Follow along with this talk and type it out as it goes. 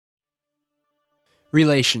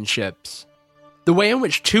Relationships. The way in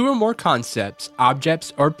which two or more concepts,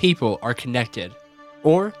 objects, or people are connected,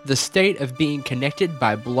 or the state of being connected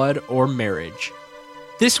by blood or marriage.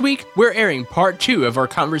 This week, we're airing part 2 of our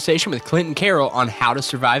conversation with Clinton Carroll on how to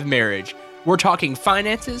survive marriage. We're talking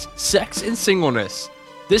finances, sex, and singleness.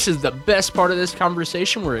 This is the best part of this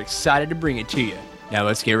conversation. We're excited to bring it to you. Now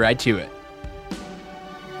let's get right to it.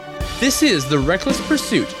 This is The Reckless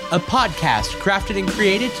Pursuit, a podcast crafted and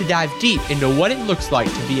created to dive deep into what it looks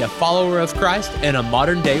like to be a follower of Christ in a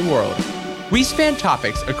modern-day world. We span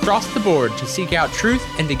topics across the board to seek out truth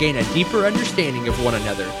and to gain a deeper understanding of one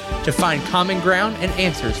another, to find common ground and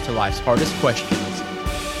answers to life's hardest questions.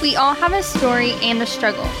 We all have a story and a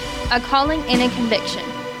struggle, a calling and a conviction.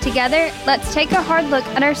 Together, let's take a hard look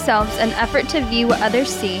at ourselves in an effort to view what others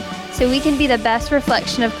see so we can be the best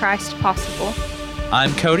reflection of Christ possible.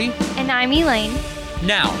 I'm Cody. And I'm Elaine.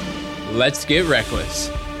 Now, let's get reckless.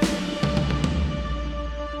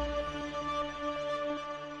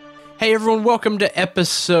 Hey everyone, welcome to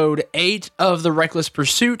episode 8 of The Reckless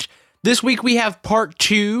Pursuit. This week we have part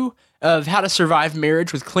 2 of How to Survive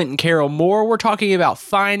Marriage with Clinton Carroll Moore. We're talking about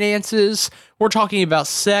finances, we're talking about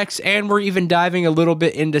sex, and we're even diving a little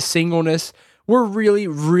bit into singleness. We're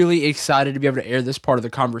really excited to be able to air this part of the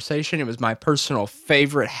conversation. It was my personal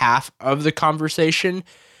favorite half of the conversation.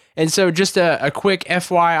 And so just a quick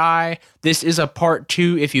FYI, this is a part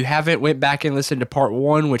 2. If you haven't went back and listened to part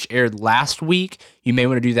 1, which aired last week, you may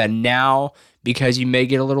want to do that now because you may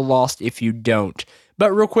get a little lost if you don't.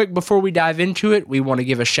 But real quick, before we dive into it, we want to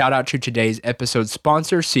give a shout out to today's episode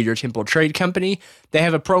sponsor, Cedar Temple Trade Company. They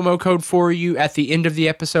have a promo code for you at the end of the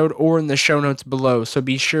episode or in the show notes below. So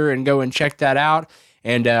be sure and go and check that out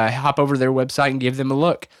and hop over to their website and give them a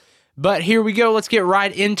look. But here we go. Let's get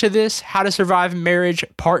right into this. How to Survive Marriage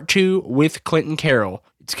Part 2 with Clinton Carroll.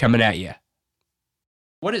 It's coming at you.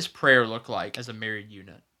 What does prayer look like as a married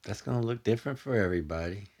unit? That's going to look different for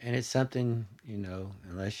everybody. And it's something,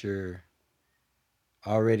 unless you're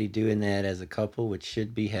already doing that as a couple, which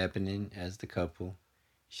should be happening as the couple, you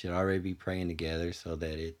should already be praying together so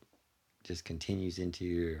that it just continues into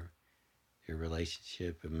your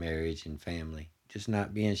relationship and marriage and family. Just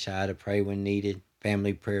not being shy to pray when needed.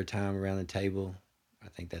 Family prayer time around the table. I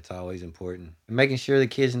think that's always important. And making sure the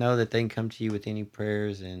kids know that they can come to you with any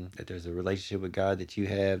prayers and that there's a relationship with God that you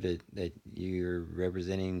have that you're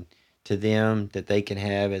representing to them that they can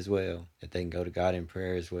have as well, that they can go to God in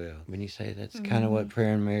prayer as well. When you say that's kind of what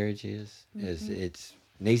prayer in marriage is it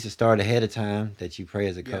needs to start ahead of time that you pray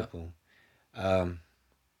as a couple.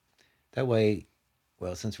 That way,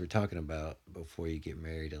 well, since we're talking about before you get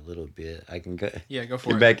married a little bit, I can go for get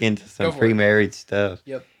it. back into some pre-marriage stuff.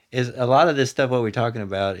 Yep. Is a lot of this stuff what we're talking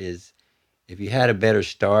about is if you had a better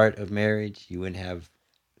start of marriage, you wouldn't have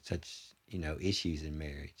such issues in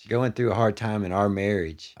marriage. Going through a hard time in our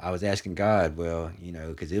marriage, I was asking God,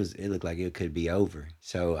 because it looked like it could be over.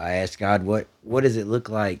 So I asked God, what does it look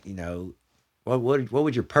like? What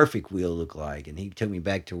would your perfect will look like? And He took me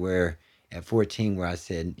back to where at 14, where I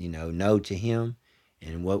said, no to Him,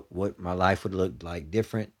 and what my life would look like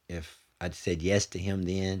different if I'd said yes to Him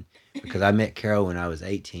then. Because I met Carol when I was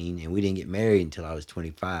 18, and we didn't get married until I was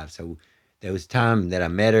 25. So there was time that I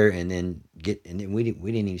met her, and then we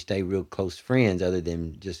didn't even stay real close friends, other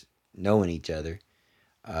than just knowing each other,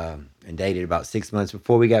 and dated about 6 months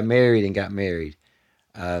before we got married and got married.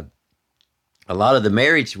 A lot of the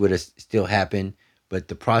marriage would have still happened, but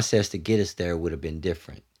the process to get us there would have been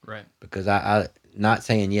different. Right. Because I not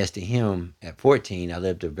saying yes to him at 14, I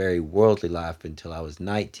lived a very worldly life until I was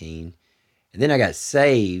 19, and then I got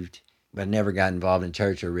saved. But I never got involved in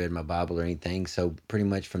church or read my Bible or anything. So pretty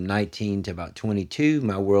much from 19 to about 22,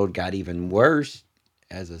 my world got even worse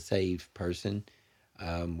as a saved person,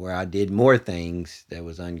 where I did more things that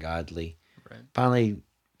was ungodly. Right. Finally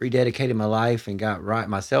rededicated my life and got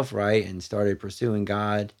myself right and started pursuing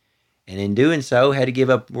God. And in doing so, had to give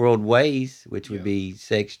up world ways, which would be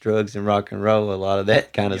sex, drugs, and rock and roll, a lot of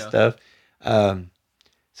that kind of stuff.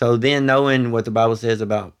 So then knowing what the Bible says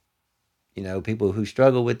about people who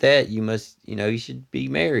struggle with that, you must, you should be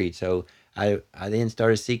married. So I then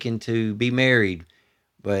started seeking to be married,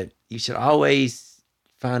 but you should always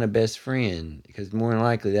find a best friend, because more than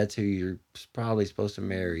likely that's who you're probably supposed to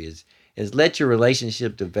marry. Is let your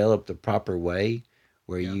relationship develop the proper way,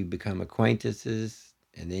 where you become acquaintances,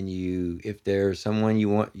 and then if there's someone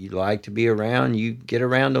you like to be around, you get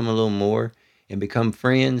around them a little more and become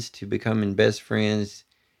friends to becoming best friends.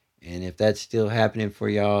 And if that's still happening for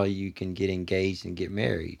y'all, you can get engaged and get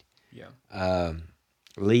married. Yeah.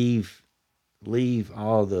 Leave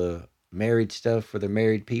all the married stuff for the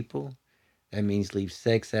married people. That means leave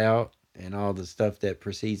sex out. and all the stuff that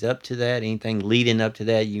proceeds up to that, anything leading up to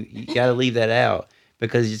that, you got to leave that out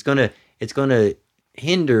because it's gonna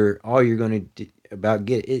hinder all you're gonna do about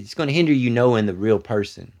get. It's gonna hinder knowing the real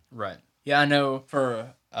person. Right. Yeah, I know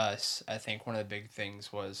for us, I think one of the big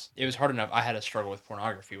things was it was hard enough. I had a struggle with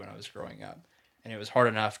pornography when I was growing up. And it was hard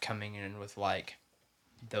enough coming in with like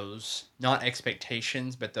those, not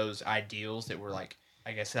expectations, but those ideals that were like,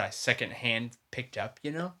 I guess, I secondhand picked up, you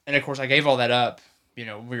know? And of course, I gave all that up. You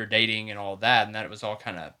know, we were dating and all that, and that was all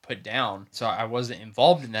kind of put down. So I wasn't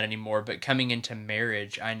involved in that anymore. But coming into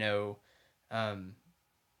marriage, I know um,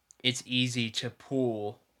 it's easy to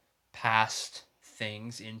pull past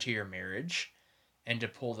things into your marriage and to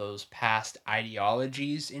pull those past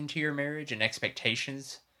ideologies into your marriage and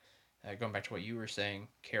expectations. Going back to what you were saying,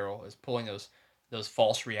 Carol, is pulling those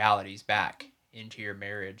false realities back into your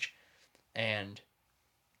marriage. And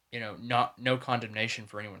no condemnation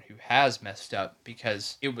for anyone who has messed up,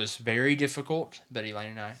 because it was very difficult, but Elaine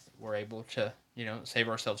and I were able to save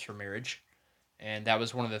ourselves for marriage. And that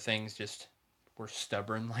was one of the things, just we're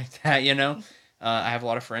stubborn like that. I have a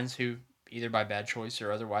lot of friends who either by bad choice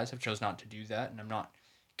or otherwise have chose not to do that, and I'm not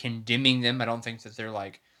condemning them. I don't think that they're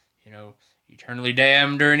like you know eternally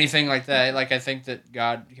damned or anything like that. Like, I think that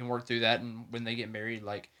God can work through that, and when they get married,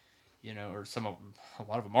 like, or a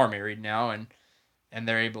lot of them are married now, and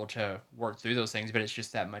they're able to work through those things, but it's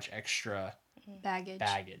just that much extra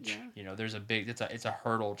baggage. Yeah. There's a big, it's a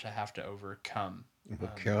hurdle to have to overcome.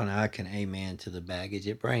 Well, Carol and I can amen to the baggage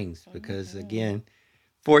it brings because again,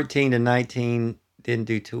 14 to 19 didn't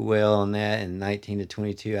do too well on that, and 19 to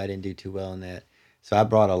 22 I didn't do too well on that. So I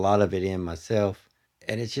brought a lot of it in myself,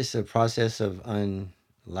 and it's just a process of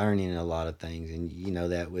unlearning a lot of things. And you know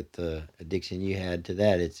that with the addiction you had to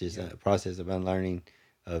that, it's just a process of unlearning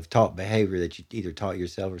of taught behavior that you either taught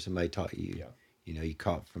yourself or somebody taught you. Yeah. You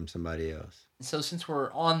caught from somebody else. So since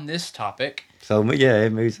we're on this topic, So yeah,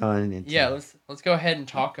 it moves on into let's go ahead and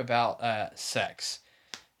talk about sex,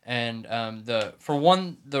 and the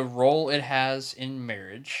role it has in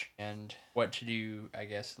marriage, and what to do, I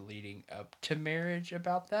guess, leading up to marriage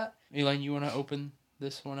about that. Elaine, you want to open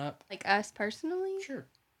this one up? Like us personally? Sure.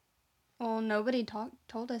 Well, nobody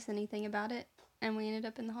told us anything about it, and we ended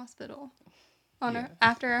up in the hospital Yeah.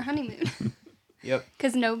 after our honeymoon. Yep.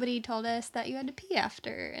 Because nobody told us that you had to pee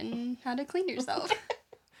after and how to clean yourself.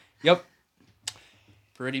 Yep.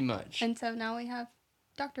 Pretty much. And so now we have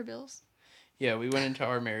doctor bills. Yeah, we went into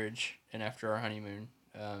our marriage, and after our honeymoon,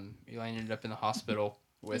 Elaine ended up in the hospital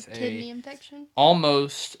with a kidney infection. it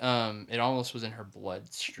almost was in her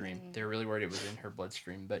bloodstream. They were really worried it was in her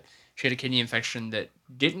bloodstream, but she had a kidney infection that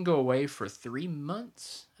didn't go away for 3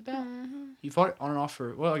 months. About you fought it on and off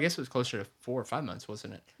for, well, I guess it was closer to 4 or 5 months,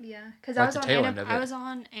 wasn't it? Yeah, because Like the tail end of I it. was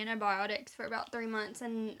on antibiotics for about 3 months,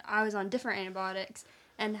 and I was on different antibiotics,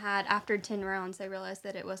 and after 10 rounds they realized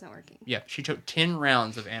that it wasn't working. Yeah, she took 10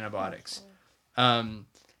 rounds of antibiotics. 10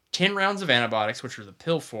 rounds of antibiotics, which were the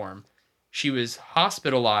pill form. She was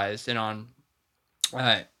hospitalized and on,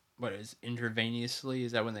 what is intravenously?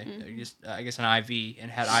 Is that when they I guess an IV, and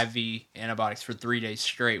had IV antibiotics for 3 days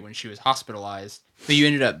straight when she was hospitalized. But you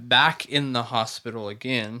ended up back in the hospital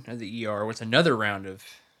again at the ER with another round of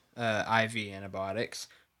IV antibiotics.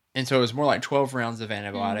 And so it was more like 12 rounds of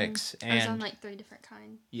antibiotics. And I was on like 3 different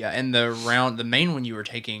kinds. Yeah, and the main one you were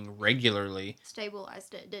taking regularly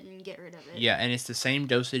Stabilized it, didn't get rid of it. Yeah, and it's the same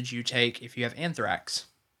dosage you take if you have anthrax.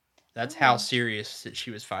 That's how serious that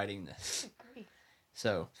she was fighting this.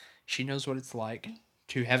 So she knows what it's like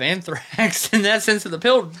to have anthrax in that sense of the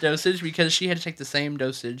pill dosage, because she had to take the same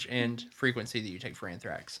dosage and frequency that you take for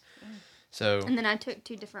anthrax. So, and then I took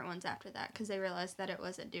 2 different ones after that because they realized that it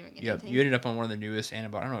wasn't doing anything. Yeah, you ended up on one of the newest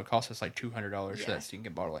antibiotics. I don't know, it cost us like $200 for that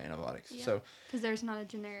stinking bottle of antibiotics. Yeah, so because there's not a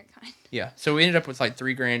generic kind. Yeah, so we ended up with like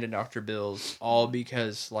 $3,000 in doctor bills, all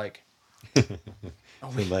because like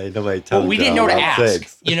nobody told we y'all didn't know to about ask.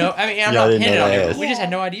 sex. I mean, I'm Y'all not didn't pinning know on to it, ask. but we just had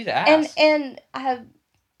no idea to ask. And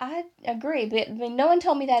I agree, but I mean, no one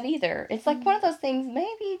told me that either. It's like one of those things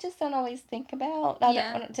maybe you just don't always think about. I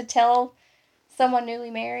don't want to tell someone newly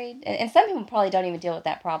married, and some people probably don't even deal with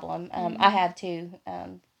that problem. I have too,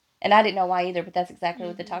 and I didn't know why either, but that's exactly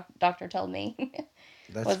what the doctor told me.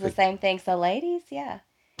 Was the same thing. So ladies,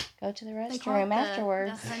 go to the restroom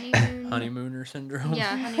afterwards. The honeymoon. Honeymooner syndrome.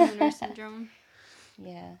 Yeah, honeymooner syndrome.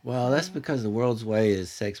 Yeah. Well, that's because the world's way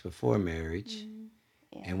is sex before marriage.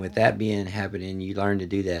 Yeah. And with that being happening, you learn to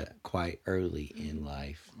do that quite early in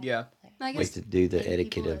life. Yeah. I Like guess to do the people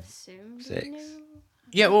etiquette of assumed sex. we knew.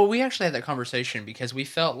 Yeah, well, we actually had that conversation because we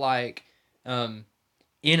felt like, in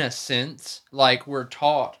a sense, like we're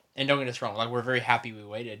taught, and don't get us wrong, like we're very happy we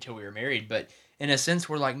waited until we were married, but in a sense,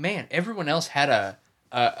 we're like, man, everyone else had a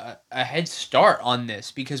a head start on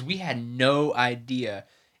this because we had no idea,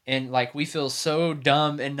 and like we feel so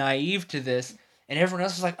dumb and naive to this, and everyone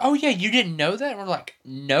else is like, "Oh yeah, you didn't know that?" And we're like,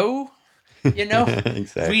 "No, you know,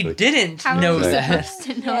 Exactly. we didn't How know are we that."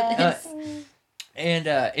 supposed to know Yes. this? And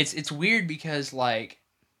it's weird because like,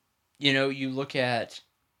 you know, you look at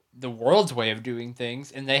the world's way of doing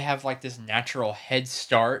things, and they have like this natural head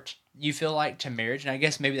start. You feel like to marriage, and I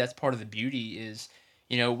guess maybe that's part of the beauty is,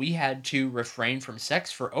 you know, we had to refrain from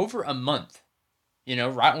sex for over a month. You know,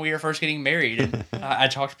 right when we were first getting married, and I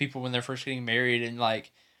talk to people when they're first getting married, and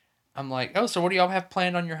like I'm like, oh, so what do y'all have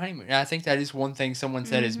planned on your honeymoon? And I think that is one thing someone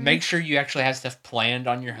said is make sure you actually have stuff planned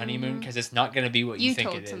on your honeymoon because it's not going to be what you think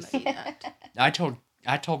told it is. somebody that.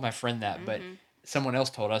 I told my friend that, but someone else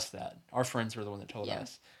told us that. Our friends were the one that told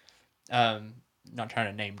us. Not trying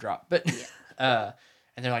to name drop, but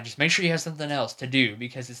and they're like, just make sure you have something else to do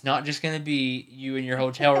because it's not just going to be you in your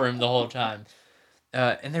hotel room the whole time.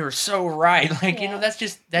 And they were so right. Like, you know, that's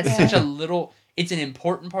such a little, it's an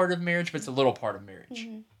important part of marriage, but it's a little part of marriage,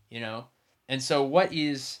 you know? And so what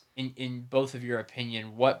is, in both of your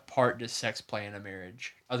opinion, what part does sex play in a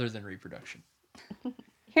marriage other than reproduction?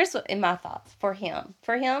 Here's what in my thoughts for him.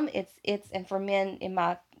 For him, it's and for men in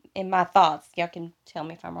my thoughts, y'all can tell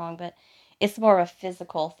me if I'm wrong, but it's more of a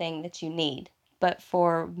physical thing that you need. But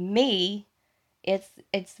for me, it's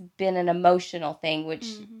been an emotional thing, which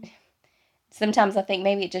sometimes I think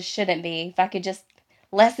maybe it just shouldn't be. If I could just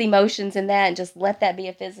less emotions in that and just let that be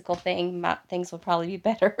a physical thing, things would probably be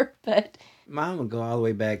better. But Mine would go all the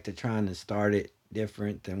way back to trying to start it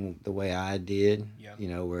different than the way I did. Yeah. You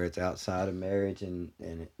know, where it's outside of marriage and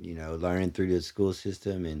you know, learning through the school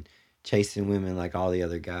system and chasing women like all the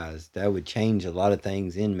other guys. That would change a lot of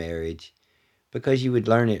things in marriage because you would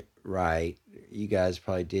learn it right. You guys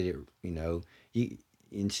probably did it, you know, you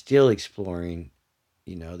and still exploring,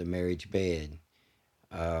 you know, the marriage bed.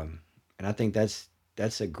 And I think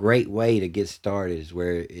that's a great way to get started is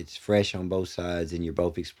where it's fresh on both sides and you're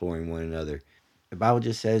both exploring one another. The Bible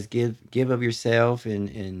just says give of yourself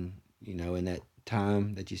and you know in that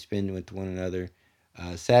time that you spend with one another,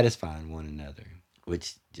 satisfying one another.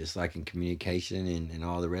 Which just like in communication and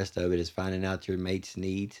all the rest of it is finding out your mate's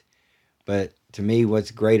needs. But to me,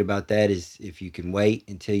 what's great about that is if you can wait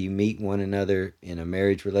until you meet one another in a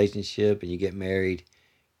marriage relationship and you get married,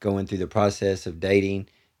 going through the process of dating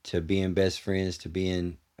to being best friends to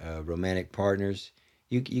being romantic partners,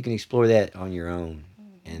 you can explore that on your own,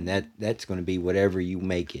 and that's going to be whatever you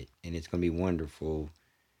make it, and it's going to be wonderful.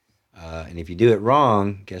 And if you do it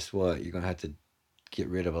wrong, guess what? You're going to have to get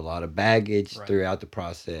rid of a lot of baggage throughout the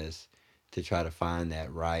process to try to find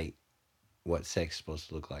that right what sex is supposed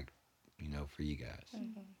to look like, you know, for you guys.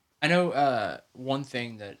 I know one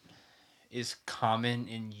thing that is common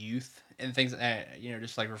in youth and things, you know,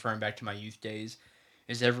 just like referring back to my youth days,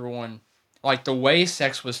 is everyone, like the way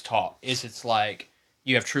sex was taught is it's like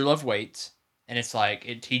you have true love waits, and it's like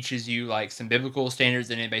it teaches you like some biblical standards,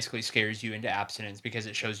 and it basically scares you into abstinence because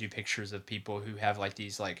it shows you pictures of people who have like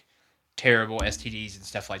these like terrible STDs and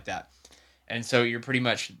stuff like that. And so you're pretty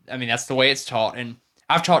much, I mean, that's the way it's taught. And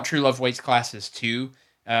I've taught true love waits classes too.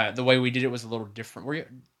 The way we did it was a little different. Were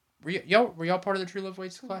y'all part of the True Love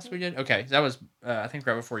Waits class we did? Okay, that was I think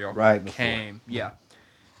right before y'all came. Yeah.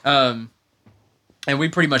 And we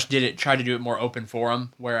pretty much tried to do it more open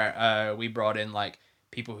forum, where we brought in like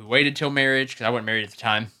people who waited till marriage because I wasn't married at the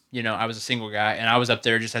time. You know, I was a single guy, and I was up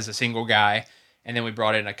there just as a single guy. And then we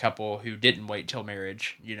brought in a couple who didn't wait till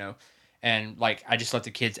marriage. You know, and like I just let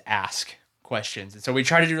the kids ask questions, and so we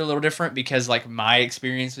try to do it a little different because like my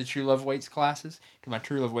experience with True Love Waits classes, because my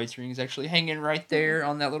True Love Waits ring is actually hanging right there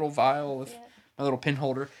on that little vial with my little pin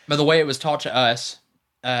holder. But the way it was taught to us,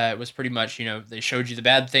 it was pretty much, you know, they showed you the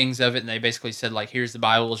bad things of it, and they basically said like, here's the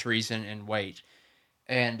Bible's reason and wait.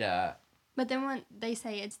 And but then when they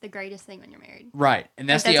say it's the greatest thing when you're married, right, and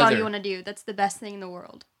that's like, the that's other. all you want to do. That's the best thing in the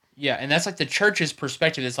world. Yeah, and that's like the church's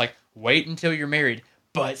perspective. It's like wait until you're married,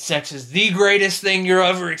 but sex is the greatest thing you'll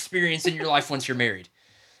ever experience in your life once you're married.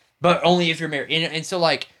 But only if you're married. And so,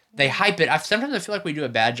 like, they hype it. Sometimes I feel like we do a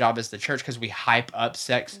bad job as the church because we hype up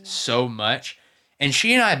sex so much. And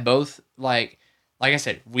she and I both, like I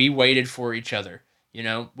said, we waited for each other. You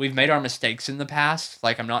know, we've made our mistakes in the past.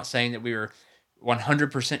 Like, I'm not saying that we were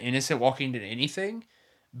 100% innocent walking into anything.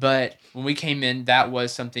 But when we came in, that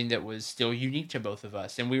was something that was still unique to both of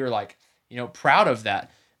us. And we were, like, you know, proud of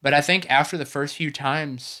that. But I think after the first few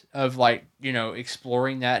times of, like, you know,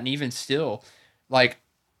 exploring that, and even still, like,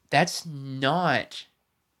 that's not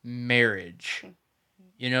marriage.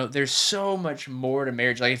 You know, there's so much more to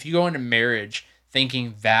marriage. Like, if you go into marriage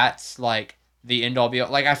thinking that's, like, the end-all be-all.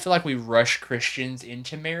 Like, I feel like we rush Christians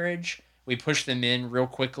into marriage we push them in real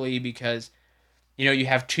quickly because, you know, you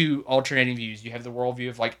have two alternating views. You have the worldview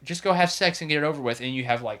of like, just go have sex and get it over with. And you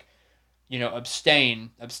have like, you know,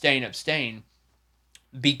 abstain, abstain, abstain,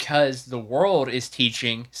 because the world is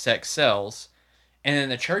teaching sex sells. And then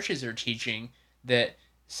the churches are teaching that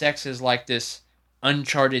sex is like this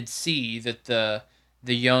uncharted sea that the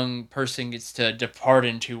young person gets to depart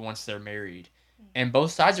into once they're married. And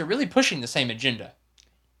both sides are really pushing the same agenda.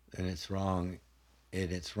 And it's wrong.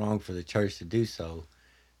 And it's wrong for the church to do so,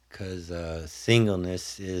 because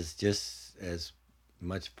singleness is just as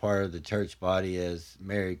much part of the church body as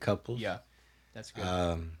married couples. Yeah, that's good.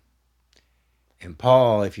 And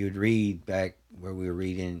Paul, if you would read back where we were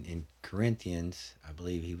reading in Corinthians, I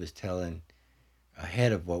believe he was telling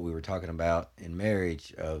ahead of what we were talking about in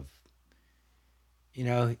marriage of, you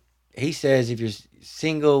know, he says if you're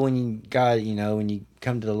single when you got, you know, when you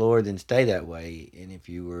come to the Lord, then stay that way. And if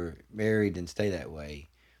you were married, then stay that way.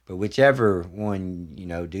 But whichever one, you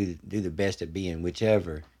know, do the best at being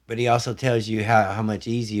whichever. But he also tells you how much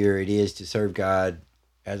easier it is to serve God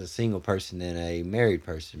as a single person than a married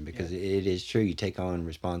person, because it is true, you take on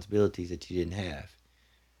responsibilities that you didn't have.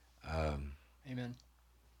 Amen.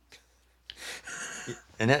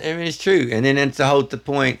 And that, I mean, it's true. And then it's the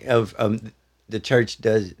point of the church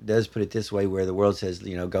does put it this way, where the world says,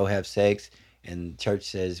 you know, go have sex, and the church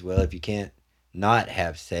says, well, if you can't not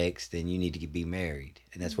have sex, then you need to be married.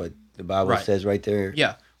 And that's what the Bible says right there.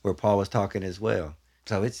 Yeah. Where Paul was talking as well.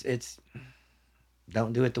 So it's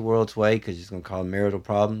don't do it the world's way, because it's going to cause marital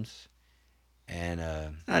problems. And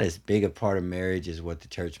not as big a part of marriage as what the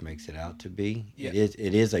church makes it out to be. Yeah.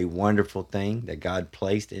 It is a wonderful thing that God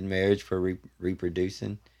placed in marriage for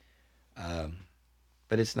reproducing.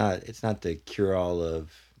 But it's not the cure-all of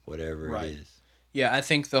whatever it is. Yeah, I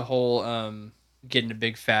think the whole getting a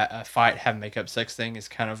big fat fight, have make-up sex thing is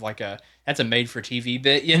kind of like that's a made-for-TV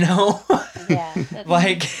bit, you know? Yeah.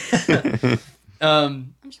 Like...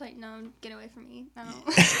 I'm just like, no, get away from me. No.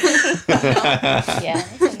 Yeah.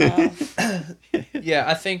 No. Yeah,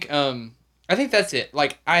 I think that's it.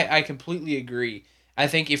 Like, I completely agree. I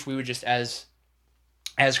think if we would just as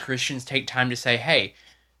Christians take time to say, hey,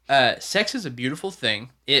 sex is a beautiful thing.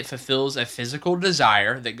 It fulfills a physical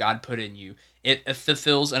desire that God put in you. It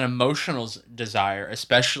fulfills an emotional desire,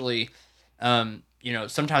 especially, you know,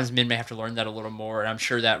 sometimes men may have to learn that a little more, and I'm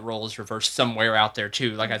sure that role is reversed somewhere out there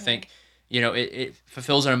too. Like, I think, you know, it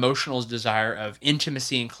fulfills an emotional desire of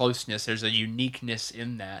intimacy and closeness. There's a uniqueness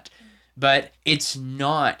in that. But it's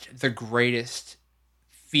not the greatest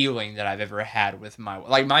feeling that I've ever had with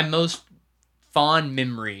my most fond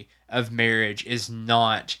memory of marriage is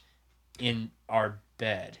not in our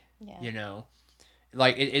bed, you know?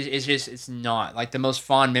 Like, it's not. Like, the most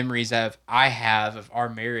fond memories I have of our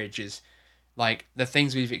marriage is, like, the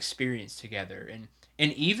things we've experienced together.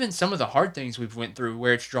 And even some of the hard things we've went through,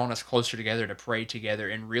 where it's drawn us closer together to pray together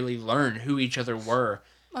and really learn who each other were.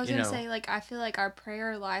 I was going to say, like, I feel like our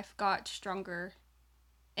prayer life got stronger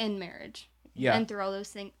in marriage. Yeah. And through all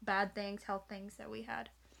those bad things, health things that we had.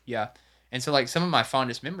 Yeah. And so, like, some of my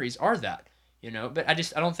fondest memories are that, you know. But I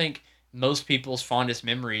don't think most people's fondest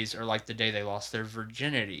memories are, like, the day they lost their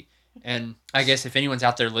virginity. And I guess if anyone's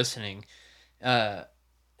out there listening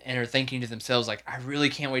and are thinking to themselves, like, I really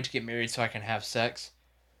can't wait to get married so I can have sex,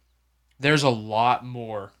 there's a lot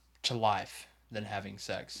more to life than having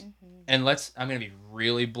sex. And I'm going to be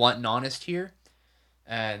really blunt and honest here,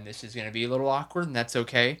 and this is going to be a little awkward, and that's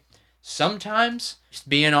okay. Sometimes, just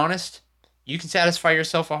being honest, you can satisfy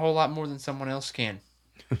yourself a whole lot more than someone else can.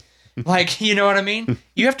 Like, you know what I mean?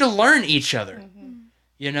 You have to learn each other.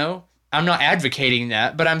 You know? I'm not advocating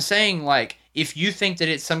that, but I'm saying, like, if you think that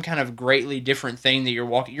it's some kind of greatly different thing that you're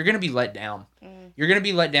going to be let down. You're going to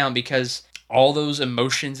be let down because all those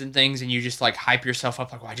emotions and things, and you just, like, hype yourself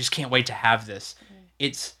up, like, well, I just can't wait to have this.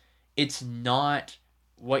 It's not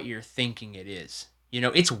what you're thinking it is. You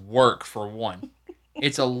know, it's work, for one.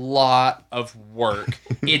 It's a lot of work.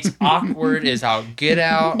 It's awkward as I'll get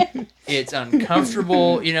out. It's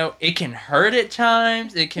uncomfortable. You know, it can hurt at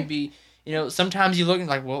times. It can be, you know, sometimes you look and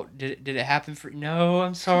like, well, did it happen for? No,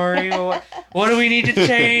 I'm sorry. Well, what do we need to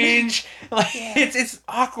change? Like, it's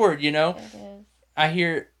awkward. You know, It is. I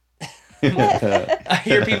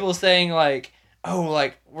hear people saying, like, oh,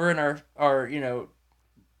 like, we're in our you know,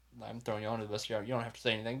 I'm throwing you on to the bus. You don't have to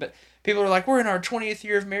say anything, but people are like, we're in our 20th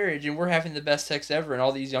year of marriage and we're having the best sex ever, and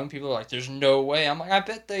all these young people are like, there's no way. I'm like, I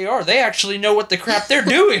bet they are. They actually know what the crap they're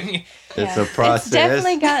doing. It's a process. It's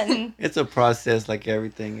definitely gotten. It's a process like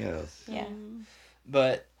everything else. Yeah.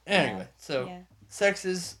 But anyway, so sex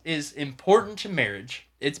is important to marriage.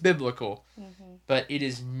 It's biblical. but it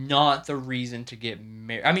is not the reason to get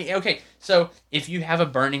married. I mean, okay, so if you have a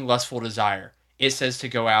burning lustful desire, it says to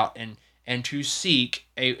go out and to seek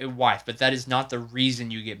a wife, but that is not the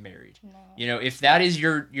reason you get married. No. You know, if that is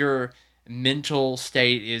your mental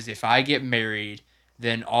state, is if I get married,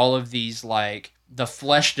 then all of these, like, the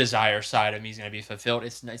flesh desire side of me is going to be fulfilled.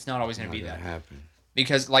 It's not always going to be that. Happen.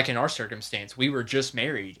 Because, like, in our circumstance, we were just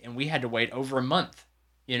married and we had to wait over a month,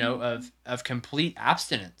 you know, Mm-hmm. of complete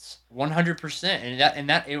abstinence,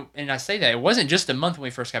 100%. And I say that it wasn't just a month when we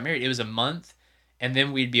first got married; it was a month, and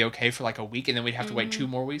then we'd be okay for like a week, and then we'd have to wait 2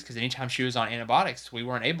 more weeks because anytime she was on antibiotics, we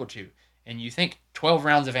weren't able to. And you think 12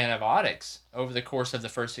 rounds of antibiotics over the course of the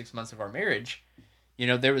first 6 months of our marriage, you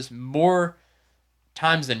know, there was more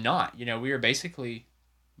times than not. You know, we were basically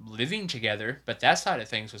living together, but that side of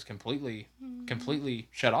things was completely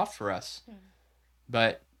shut off for us.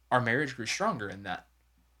 But our marriage grew stronger in that.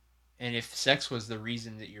 And if sex was the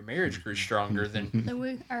reason that your marriage grew stronger,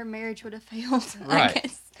 then Our marriage would have failed, Right. I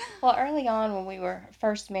guess. Well, early on when we were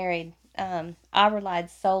first married, I relied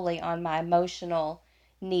solely on my emotional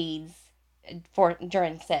needs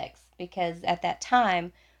during sex because at that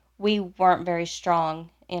time we weren't very strong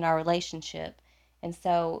in our relationship, and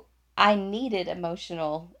so I needed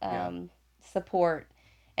emotional support,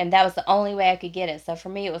 and that was the only way I could get it. So for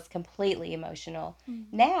me, it was completely emotional.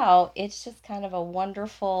 Now it's just kind of a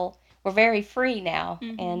wonderful. We're very free now,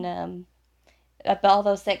 and all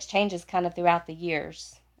those sex changes kind of throughout the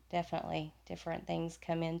years. Definitely different things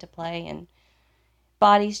come into play and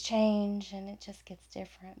bodies change and it just gets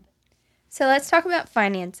different. So let's talk about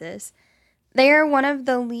finances. They are one of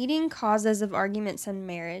the leading causes of arguments in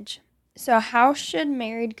marriage. So how should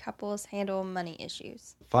married couples handle money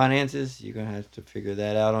issues? Finances, you're gonna have to figure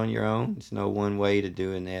that out on your own. There's no one way to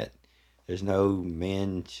doing that. There's no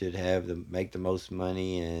men should make the most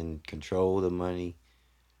money and control the money.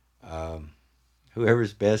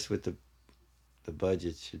 Whoever's best with the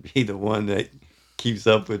budget should be the one that keeps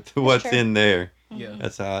up with what's true. in there. yeah.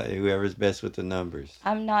 That's how whoever's best with the numbers.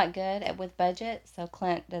 I'm not good with budget, so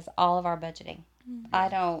Clint does all of our budgeting. I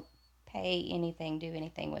don't pay anything, do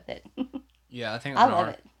anything with it. Yeah, I think I love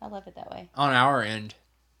it. I love it that way. On our end,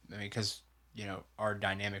 I mean, because, you know, our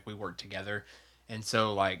dynamic, we work together. And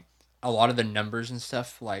so, like, a lot of the numbers and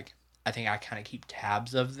stuff, like, I think I kind of keep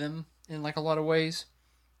tabs of them in, like, a lot of ways.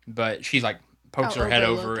 But she's, like, pokes I'll her head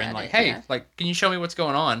overlook over and, at like, it, hey, yeah. like, can you show me what's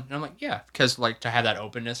going on? And I'm like, yeah. Because, like, to have that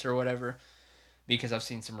openness or whatever. Because I've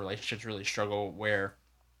seen some relationships really struggle where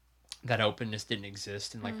that openness didn't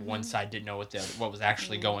exist and, like, one side didn't know what was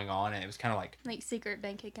actually going on. And it was kind of like, Like secret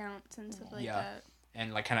bank accounts and stuff like Yeah. that.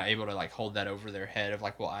 and like kind of able to like hold that over their head of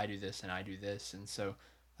like, well, I do this and I do this. And so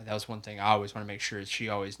like, that was one thing I always want to make sure is she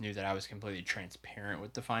always knew that I was completely transparent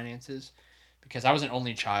with the finances because I was an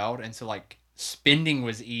only child. And so like spending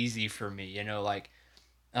was easy for me, you know, like,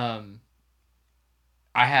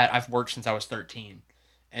 I've worked since I was 13.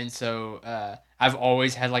 And so I've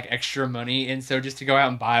always had like extra money. And so just to go out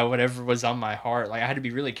and buy whatever was on my heart, like I had to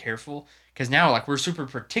be really careful because now like we're super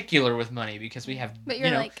particular with money because we have, But you're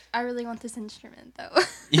you know, like, I really want this instrument though.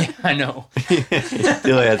 yeah, I know. He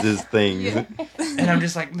still has his thing. Yeah. And I'm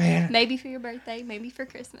just like, man, Maybe for your birthday, maybe for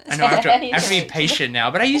Christmas. I know I have to be Right. patient now.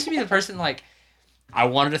 But I used to be the person like, I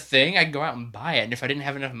wanted a thing, I'd go out and buy it. And if I didn't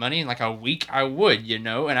have enough money in like a week, I would, you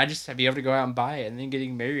know, and I just had to be able to go out and buy it. And then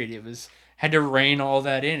getting married, had to rein all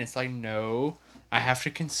that in. It's like, no, I have to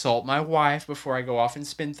consult my wife before I go off and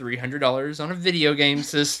spend $300 on a video game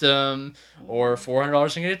system or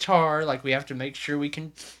 $400 on a guitar. Like, we have to make sure we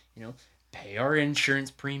can, you know, pay our insurance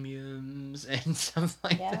premiums and stuff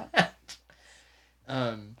like Yeah. that.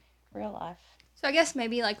 Real life. So I guess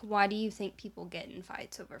maybe like, why do you think people get in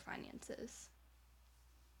fights over finances?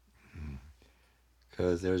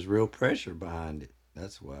 Because there's real pressure behind it.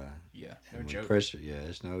 That's why. Yeah, no And with joke. pressure, yeah,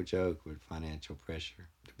 it's no joke with financial pressure.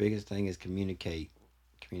 The biggest thing is communication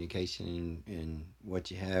in what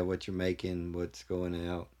you have, what you're making, what's going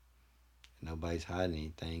out. Nobody's hiding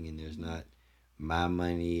anything, and there's not my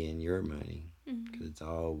money and your money because it's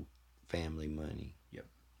all family money.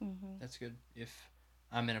 That's good. If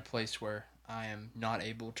I'm in a place where I am not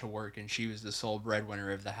able to work and she was the sole breadwinner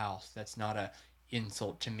of the house, that's not a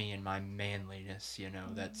insult to me and my manliness, you know.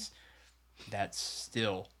 That's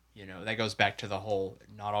still, you know, that goes back to the whole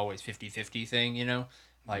not always 50-50 thing, you know.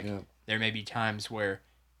 Like, Yeah. there may be times where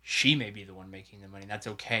she may be the one making the money. That's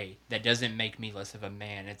okay. That doesn't make me less of a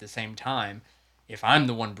man. At the same time, if I'm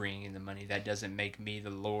the one bringing in the money, that doesn't make me the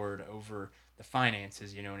lord over the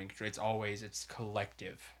finances, you know. And it's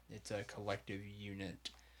collective. It's a collective unit.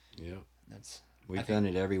 Yeah. That's We've I think- done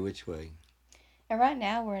it every which way. And right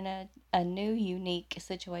now we're in a new unique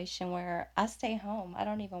situation where I stay home. I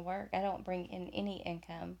don't even work. I don't bring in any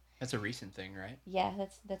income. That's a recent thing, right? Yeah,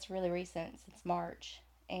 that's really recent, since March,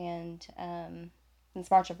 and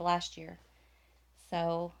since March of last year.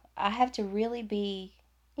 So I have to really be,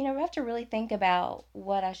 I have to really think about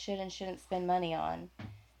what I should and shouldn't spend money on,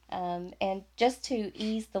 and just to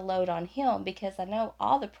ease the load on him, because I know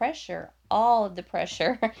all of the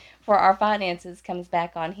pressure for our finances comes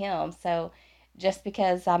back on him. So just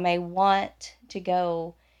because I may want to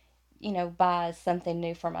go, buy something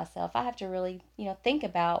new for myself, I have to really, think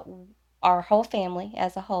about our whole family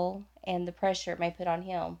as a whole and the pressure it may put on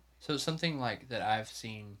him. So something like that I've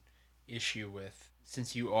seen issue with,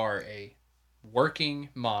 since you are a working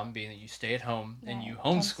mom, being that you stay at home and you Right.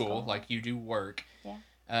 homeschool, Homeschool. like you do work, Yeah.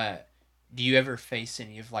 uh, do you ever face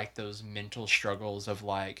any of like those mental struggles of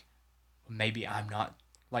like, maybe I'm not,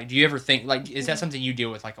 like, do you ever think, like, is that something you deal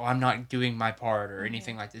with, like, oh, I'm not doing my part or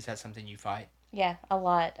anything like this? Is that something you fight? Yeah, a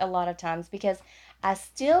lot of times, because I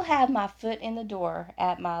still have my foot in the door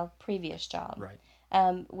at my previous job,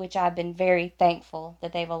 Right. which I've been very thankful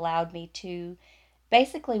that they've allowed me to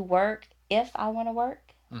basically work if I want to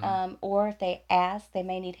work, Mm-hmm. or if they ask, they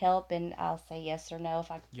may need help, and I'll say yes or no. If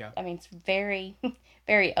I, Yeah. I mean, it's very,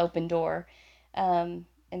 very open door, and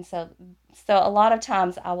so a lot of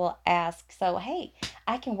times I will ask, so hey,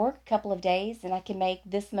 I can work a couple of days and I can make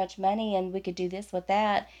this much money, and we could do this with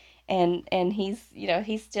that, and he's,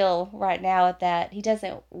 he's still right now at that. He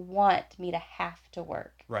doesn't want me to have to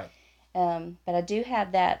work. Right. But I do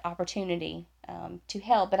have that opportunity, to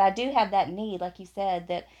help. But I do have that need, like you said,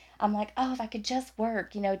 that I'm like, oh, if I could just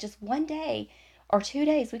work, just one day or 2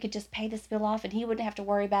 days, we could just pay this bill off, and he wouldn't have to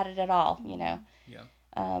worry about it at all. Yeah.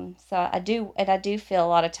 So I do, and I do feel a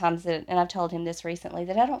lot of times that, and I've told him this recently,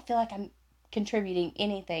 that I don't feel like I'm contributing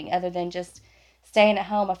anything other than just staying at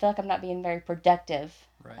home. I feel like I'm not being very productive,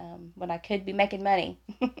 Right. when I could be making money.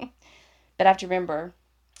 But I have to remember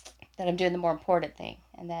that I'm doing the more important thing,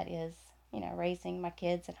 and that is, raising my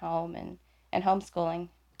kids at home and homeschooling.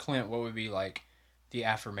 Clint, what would be like the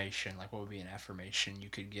affirmation? Like, what would be an affirmation you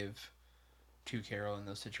could give to Carol in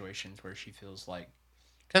those situations where she feels like,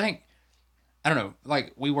 'cause I think, I don't know,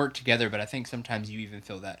 like we work together, but I think sometimes you even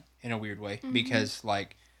feel that in a weird way, because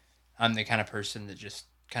like I'm the kind of person that just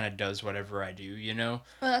kind of does whatever I do, you know?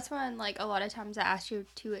 Well, that's when, like, a lot of times I ask you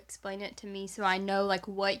to explain it to me so I know, like,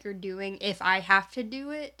 what you're doing if I have to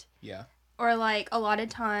do it. Yeah. Or, like, a lot of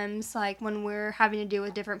times, like, when we're having to deal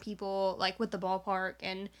with different people, like, with the ballpark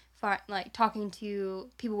and, like, talking to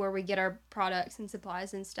people where we get our products and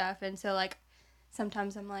supplies and stuff. And so, like,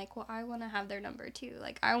 sometimes I'm like, well, I want to have their number, too.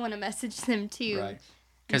 Like, I want to message them, too. Right.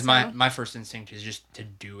 Because So, my first instinct is just to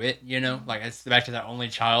do it, you know? Like, it's back to that only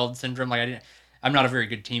child syndrome. Like, I'm not a very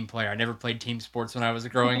good team player. I never played team sports when I was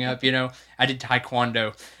growing up, you know? I did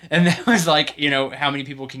taekwondo. And that was like, how many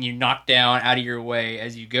people can you knock down out of your way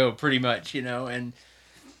as you go, pretty much, you know? And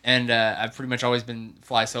I've pretty much always been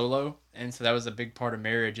fly solo. And so that was a big part of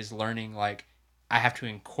marriage, is learning, like, I have to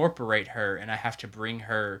incorporate her and I have to bring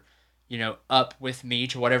her, up with me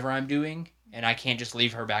to whatever I'm doing. And I can't just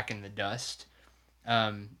leave her back in the dust.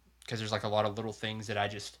 Because there's like a lot of little things that I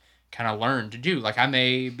just kind of learned to do. Like, I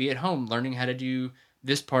may be at home learning how to do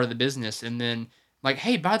this part of the business, and then like,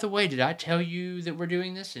 hey, by the way, did I tell you that we're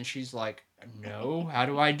doing this? And she's like, no, how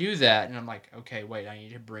do I do that? And I'm like, okay, wait, I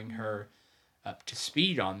need to bring her up to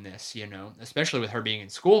speed on this, especially with her being in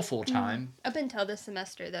school full time. up until this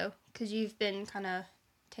semester, though, because you've been kind of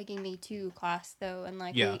taking me to class, though, and,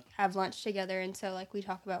 like, Yeah. we have lunch together, and so, like, we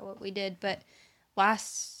talk about what we did. But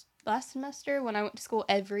last semester, when I went to school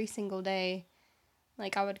every single day,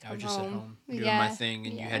 like, I would I come was just home. at home doing Yeah, my thing,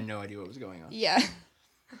 and you yeah. had no idea what was going on. Yeah.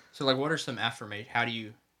 So, like, what are some how do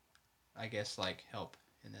you, I guess, like, help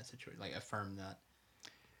in that situation, like, affirm that?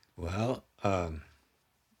 Well,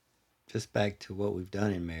 just back to what we've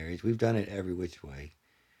done in marriage, we've done it every which way.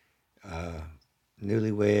 Uh,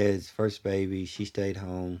 Newlyweds, first baby, she stayed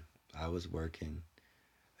home. I was working.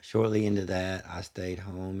 Shortly into that, I stayed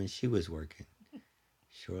home and she was working.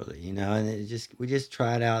 Shortly, and we just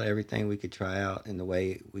tried out everything we could try out in the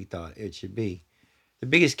way we thought it should be. The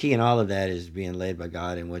biggest key in all of that is being led by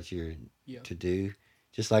God in what you're Yeah. to do.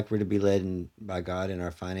 Just like we're to be led by God in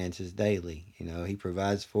our finances daily. He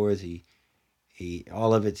provides for us. He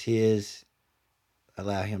all of it's His.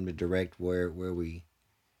 Allow Him to direct where we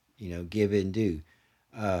give and do.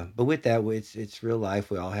 But with that, it's real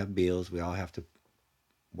life. We all have bills. We all have to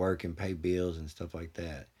work and pay bills and stuff like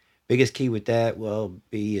that. Biggest key with that will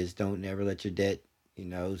be is don't never let your debt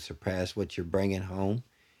surpass what you're bringing home,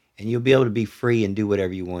 and you'll be able to be free and do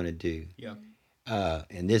whatever you want to do. Yeah.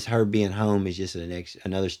 And this her being home is just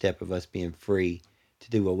another step of us being free to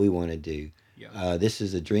do what we want to do. Yeah. This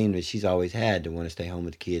is a dream that she's always had, to want to stay home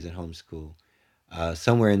with the kids and homeschool.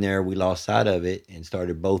 Somewhere in there, we lost sight of it and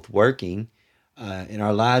started both working, and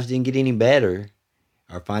our lives didn't get any better.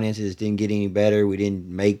 Our finances didn't get any better. We didn't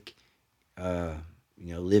make, uh,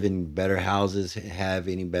 live in better houses, have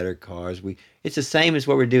any better cars. It's the same as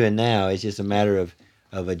what we're doing now. It's just a matter of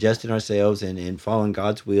adjusting ourselves and following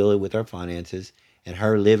God's will with our finances, and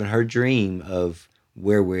her living her dream of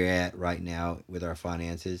where we're at right now with our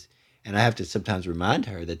finances. And I have to sometimes remind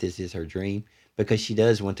her that this is her dream, because she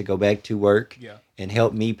does want to go back to work, Yeah. and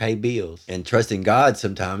help me pay bills. And trusting God,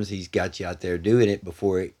 sometimes He's got you out there doing it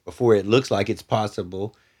before it looks like it's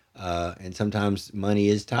possible. And sometimes money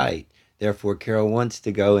is tight. Therefore, Carol wants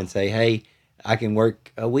to go and say, "Hey, I can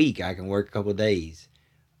work a week. I can work a couple of days."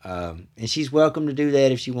 And she's welcome to do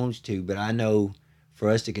that if she wants to. But I know, for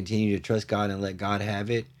us to continue to trust God and let God have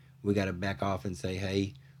it, we got to back off and say,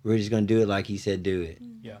 "Hey, we're just going to do it like He said do it."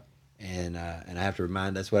 Yeah. And I have to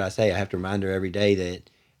remind. That's what I say. I have to remind her every day that,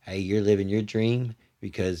 hey, you're living your dream,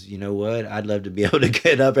 because you know what? I'd love to be able to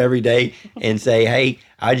get up every day and say, hey,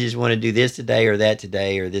 I just want to do this today or that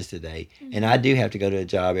today or this today. Mm-hmm. And I do have to go to a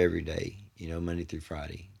job every day, Monday through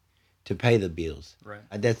Friday, to pay the bills. Right.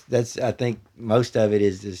 That's I think most of it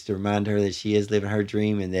is to remind her that she is living her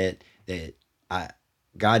dream, and that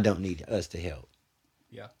God don't need us to help.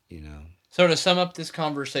 Yeah. So to sum up this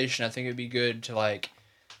conversation, I think it'd be good to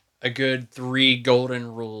a good 3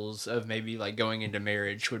 golden rules of maybe going into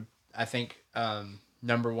marriage would, I think,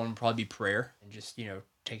 number 1 would probably be prayer, and just,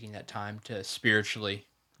 taking that time to spiritually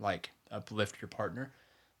uplift your partner.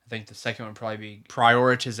 I think the second one would probably be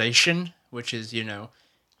prioritization, which is, you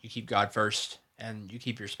keep God first and you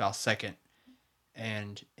keep your spouse second,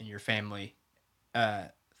 and your family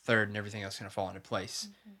third, and everything else is going to fall into place.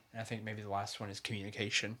 Mm-hmm. And I think maybe the last one is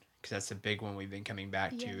communication, because that's a big one we've been coming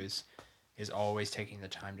back to, is always taking the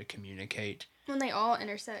time to communicate. When they all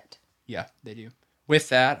intersect. Yeah, they do. With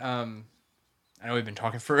that, I know we've been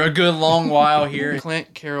talking for a good long while here.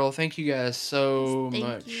 Clint, Carol, thank you guys so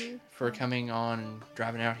much for coming on and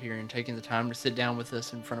driving out here and taking the time to sit down with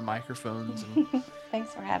us in front of microphones. And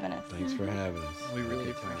Thanks for having us. Thanks for having us. We really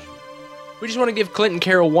appreciate it. We just want to give Clint and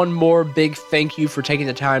Carol one more big thank you for taking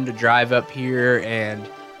the time to drive up here and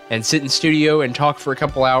sit in studio and talk for a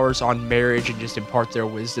couple hours on marriage and just impart their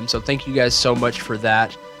wisdom. So thank you guys so much for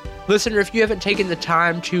that. Listener, if you haven't taken the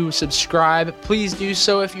time to subscribe, please do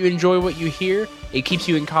so if you enjoy what you hear. It keeps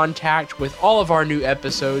you in contact with all of our new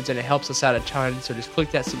episodes, and it helps us out a ton. So just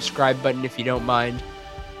click that subscribe button if you don't mind.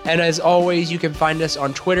 And as always, you can find us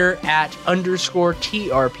on Twitter at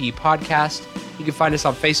 _TRP podcast. You can find us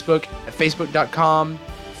on Facebook at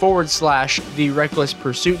facebook.com/The Reckless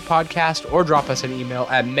Pursuit Podcast, or drop us an email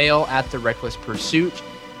at mail@TheRecklessPursuit.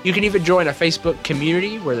 You can even join a Facebook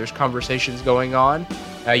community where there's conversations going on.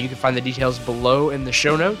 You can find the details below in the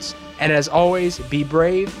show notes. And as always, be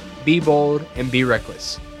brave, be bold, and be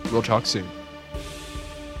reckless. We'll talk soon.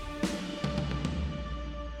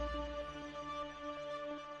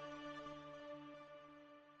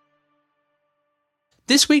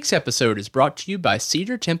 This week's episode is brought to you by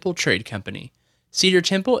Cedar Temple Trade Company. Cedar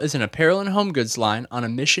Temple is an apparel and home goods line on a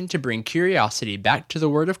mission to bring curiosity back to the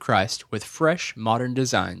Word of Christ with fresh, modern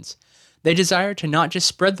designs. They desire to not just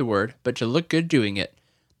spread the word, but to look good doing it.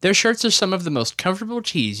 Their shirts are some of the most comfortable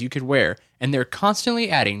tees you could wear, and they're constantly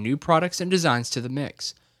adding new products and designs to the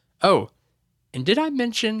mix. Oh, and did I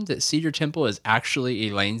mention that Cedar Temple is actually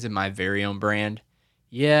Elaine's and my very own brand?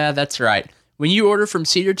 Yeah, that's right. When you order from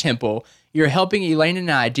Cedar Temple, you're helping Elaine and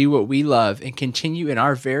I do what we love and continue in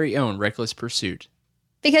our very own reckless pursuit.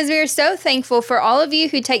 Because we are so thankful for all of you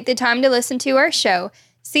who take the time to listen to our show,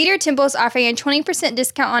 Cedar Temple is offering a 20%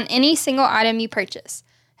 discount on any single item you purchase.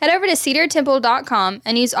 Head over to cedartemple.com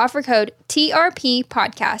and use offer code TRP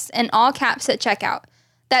Podcast in all caps at checkout.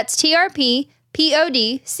 That's TRP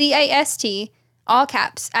PODCAST, all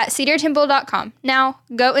caps, at cedartemple.com. Now,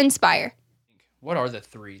 go inspire. What are the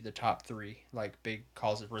top three, big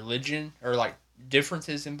causes? Religion, or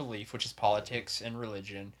differences in belief, which is politics and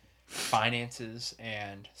religion, finances,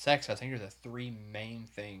 and sex, I think are the 3 main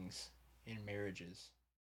things in marriages.